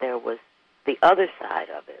movement, there was the other side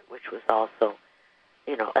of it, which was also,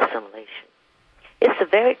 assimilation. It's a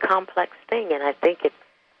very complex thing, and I think it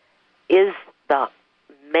is the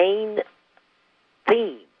main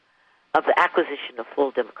theme of the acquisition of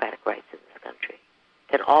full democratic rights in this country.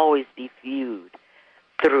 It can always be viewed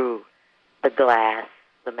through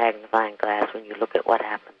the magnifying glass, when you look at what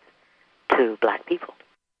happens to Black people.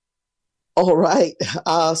 All right.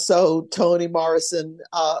 So Toni Morrison,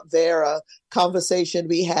 there, a conversation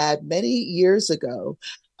we had many years ago.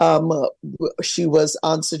 She was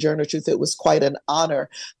on Sojourner Truth. It was quite an honor.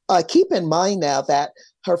 Keep in mind now that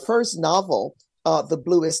her first novel, The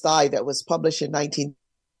Bluest Eye, that was published in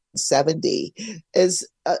 1970, is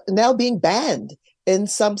now being banned in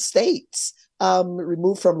some states.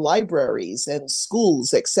 Removed from libraries and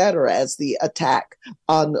schools, etc., as the attack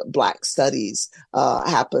on Black studies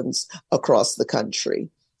happens across the country.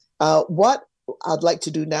 What I'd like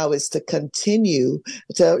to do now is to continue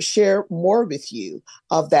to share more with you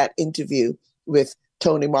of that interview with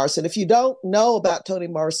Toni Morrison. If you don't know about Toni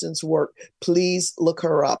Morrison's work, please look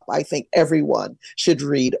her up. I think everyone should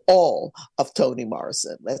read all of Toni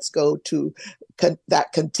Morrison. Let's go to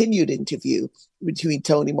that continued interview between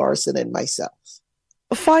Toni Morrison and myself.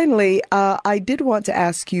 Finally, I did want to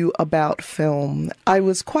ask you about film. I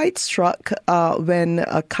was quite struck when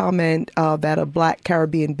a comment that a Black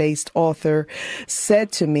Caribbean-based author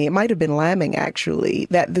said to me, it might have been Lamming actually,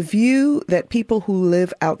 that the view that people who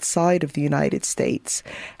live outside of the United States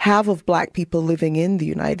have of Black people living in the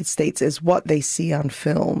United States is what they see on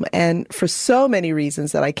film. And for so many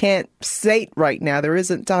reasons that I can't state right now, there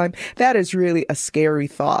isn't time, that is really a scary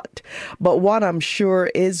thought. But one I'm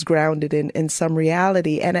sure is grounded in some reality.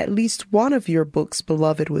 And at least one of your books,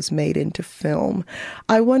 Beloved, was made into film.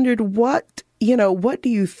 I wondered what do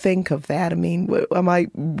you think of that? I mean,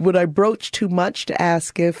 would I broach too much to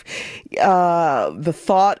ask if the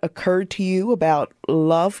thought occurred to you about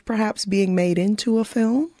Love perhaps being made into a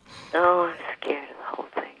film? Oh, I'm scared of the whole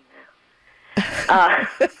thing now.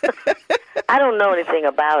 I don't know anything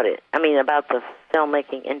about it. I mean, about the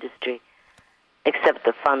filmmaking industry, except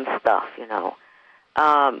the fun stuff,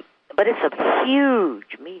 But it's a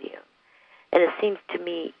huge medium. And it seems to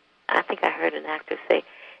me, I think I heard an actor say,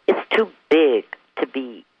 it's too big to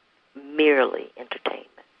be merely entertainment.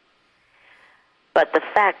 But the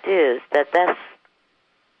fact is that that's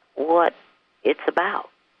what it's about.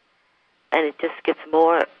 And it just gets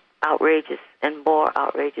more outrageous and more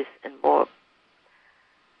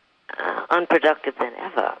unproductive than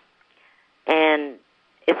ever. And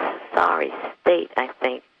it's a sorry state, I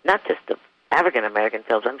think, not just of African-American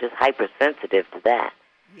films. I'm just hypersensitive to that.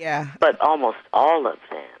 Yeah. But almost all of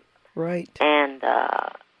them. Right. And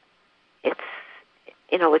it's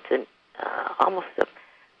an almost a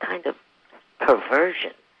kind of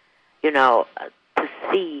perversion, to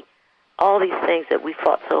see all these things that we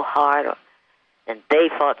fought so hard, and they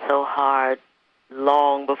fought so hard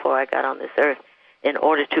long before I got on this earth, in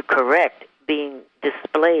order to correct, being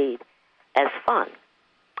displayed as fun,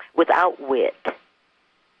 without wit.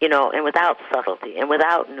 And without subtlety and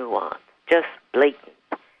without nuance, just blatant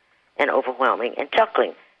and overwhelming and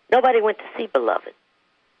chuckling. Nobody went to see Beloved.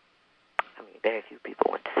 I mean, very few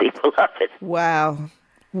people went to see Beloved. Wow.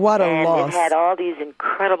 What a loss. And it had all these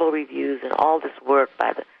incredible reviews and all this work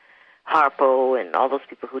by the Harpo and all those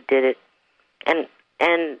people who did it.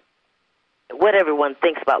 And what everyone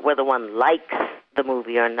thinks about whether one likes the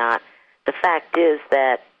movie or not, the fact is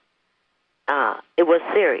that it was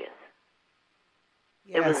serious.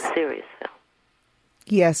 Yes. It was a serious film.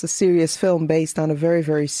 Yes, a serious film based on a very,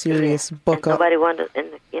 very serious book. And nobody wanted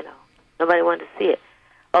to see it.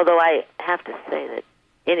 Although I have to say that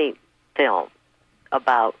any film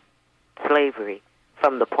about slavery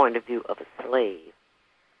from the point of view of a slave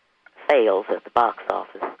fails at the box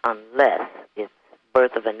office unless it's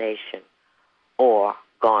Birth of a Nation or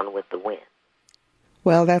Gone with the Wind.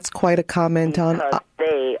 Well, that's quite a comment because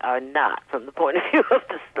they are not from the point of view of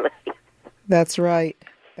the slave. That's right.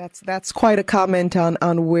 That's quite a comment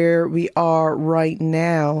on where we are right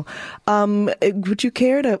now. Would you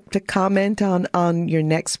care to comment on your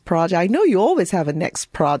next project? I know you always have a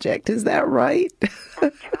next project. Is that right? I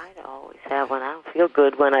try to always have one. I don't feel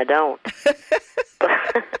good when I don't.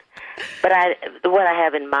 But what I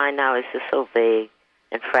have in mind now is just so vague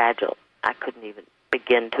and fragile. I couldn't even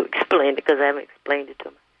begin to explain it because I haven't explained it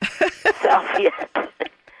to myself yet.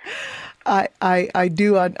 I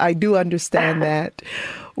do understand that.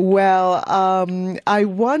 Well, I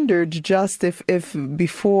wondered just if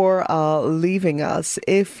before leaving us,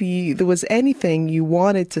 if there was anything you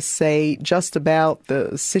wanted to say just about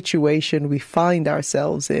the situation we find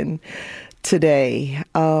ourselves in today,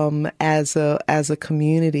 as a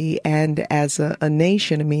community and as a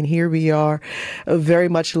nation. I mean, here we are very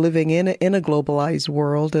much living in a globalized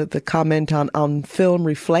world. The comment on film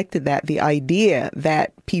reflected that, the idea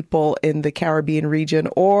that people in the Caribbean region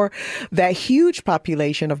or that huge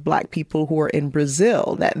population of Black people who are in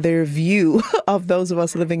Brazil, that their view of those of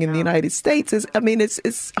us living in the United States is, I mean,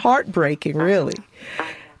 it's heartbreaking, really.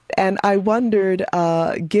 And I wondered,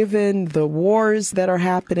 given the wars that are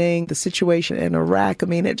happening, the situation in Iraq, I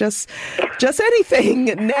mean, it just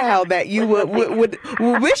anything now that you would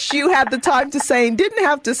wish you had the time to say and didn't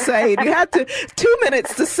have to say, and you had 2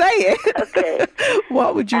 minutes to say it. Okay.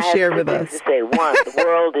 What would you share with us? To say, 1, the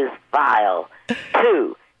world is vile.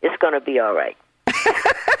 2, it's going to be all right.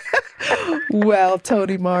 Well,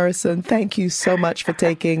 Toni Morrison, thank you so much for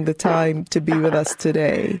taking the time to be with us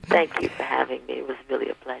today. Thank you for having me. It was really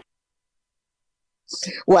a pleasure.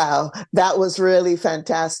 Wow, that was really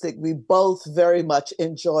fantastic. We both very much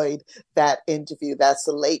enjoyed that interview. That's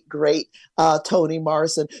the late, great Toni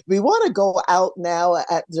Morrison. We want to go out now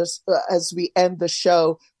at just as we end the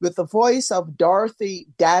show with the voice of Dorothy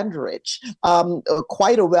Dandridge,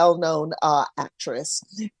 quite a well-known actress.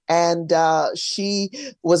 And she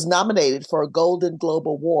was nominated for a Golden Globe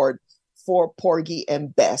Award for Porgy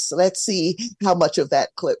and Bess. Let's see how much of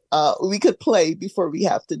that clip we could play before we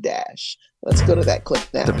have to dash. Let's go to that clip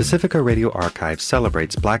now. The Pacifica Radio Archive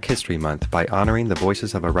celebrates Black History Month by honoring the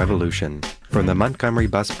voices of a revolution. From the Montgomery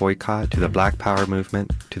bus boycott to the Black Power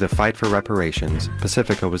movement to the fight for reparations,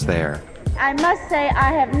 Pacifica was there. I must say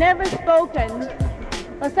I have never spoken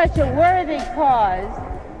for such a worthy cause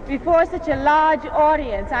before such a large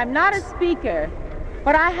audience. I'm not a speaker,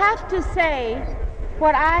 but I have to say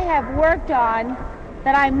what I have worked on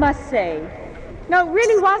that I must say. No, it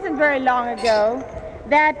really wasn't very long ago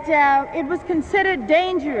that it was considered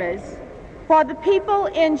dangerous for the people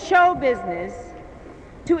in show business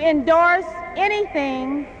to endorse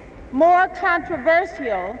anything more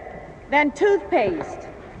controversial than toothpaste.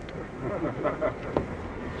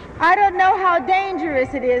 I don't know how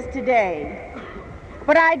dangerous it is today,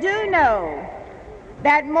 but I do know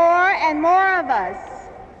that more and more of us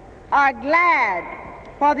are glad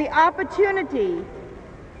for the opportunity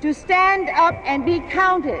to stand up and be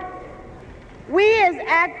counted. We as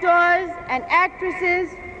actors and actresses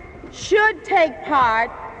should take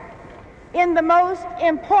part in the most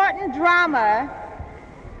important drama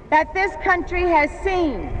that this country has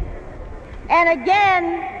seen. And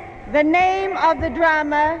again, the name of the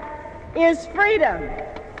drama is freedom.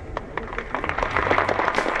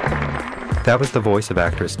 That was the voice of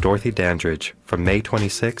actress Dorothy Dandridge from May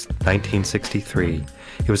 26, 1963.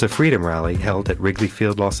 It was a freedom rally held at Wrigley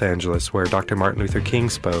Field, Los Angeles, where Dr. Martin Luther King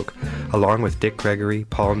spoke, along with Dick Gregory,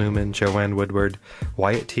 Paul Newman, Joanne Woodward,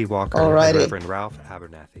 Wyatt T. Walker, and Reverend Ralph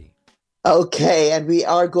Abernathy. Okay, and we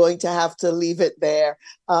are going to have to leave it there.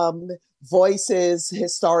 Voices,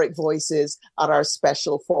 historic voices on our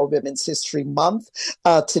special for Women's History Month.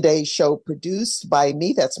 Today's show produced by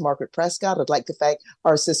me, that's Margaret Prescott. I'd like to thank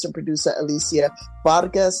our assistant producer, Alicia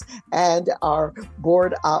Vargas, and our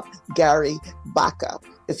board op, Gary Baca.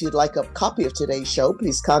 If you'd like a copy of today's show,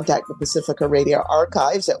 please contact the Pacifica Radio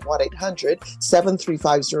Archives at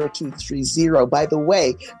 1-800-735-0230. By the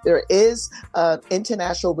way, there is an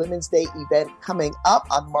International Women's Day event coming up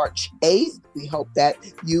on March 8th. We hope that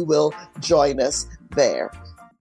you will join us there.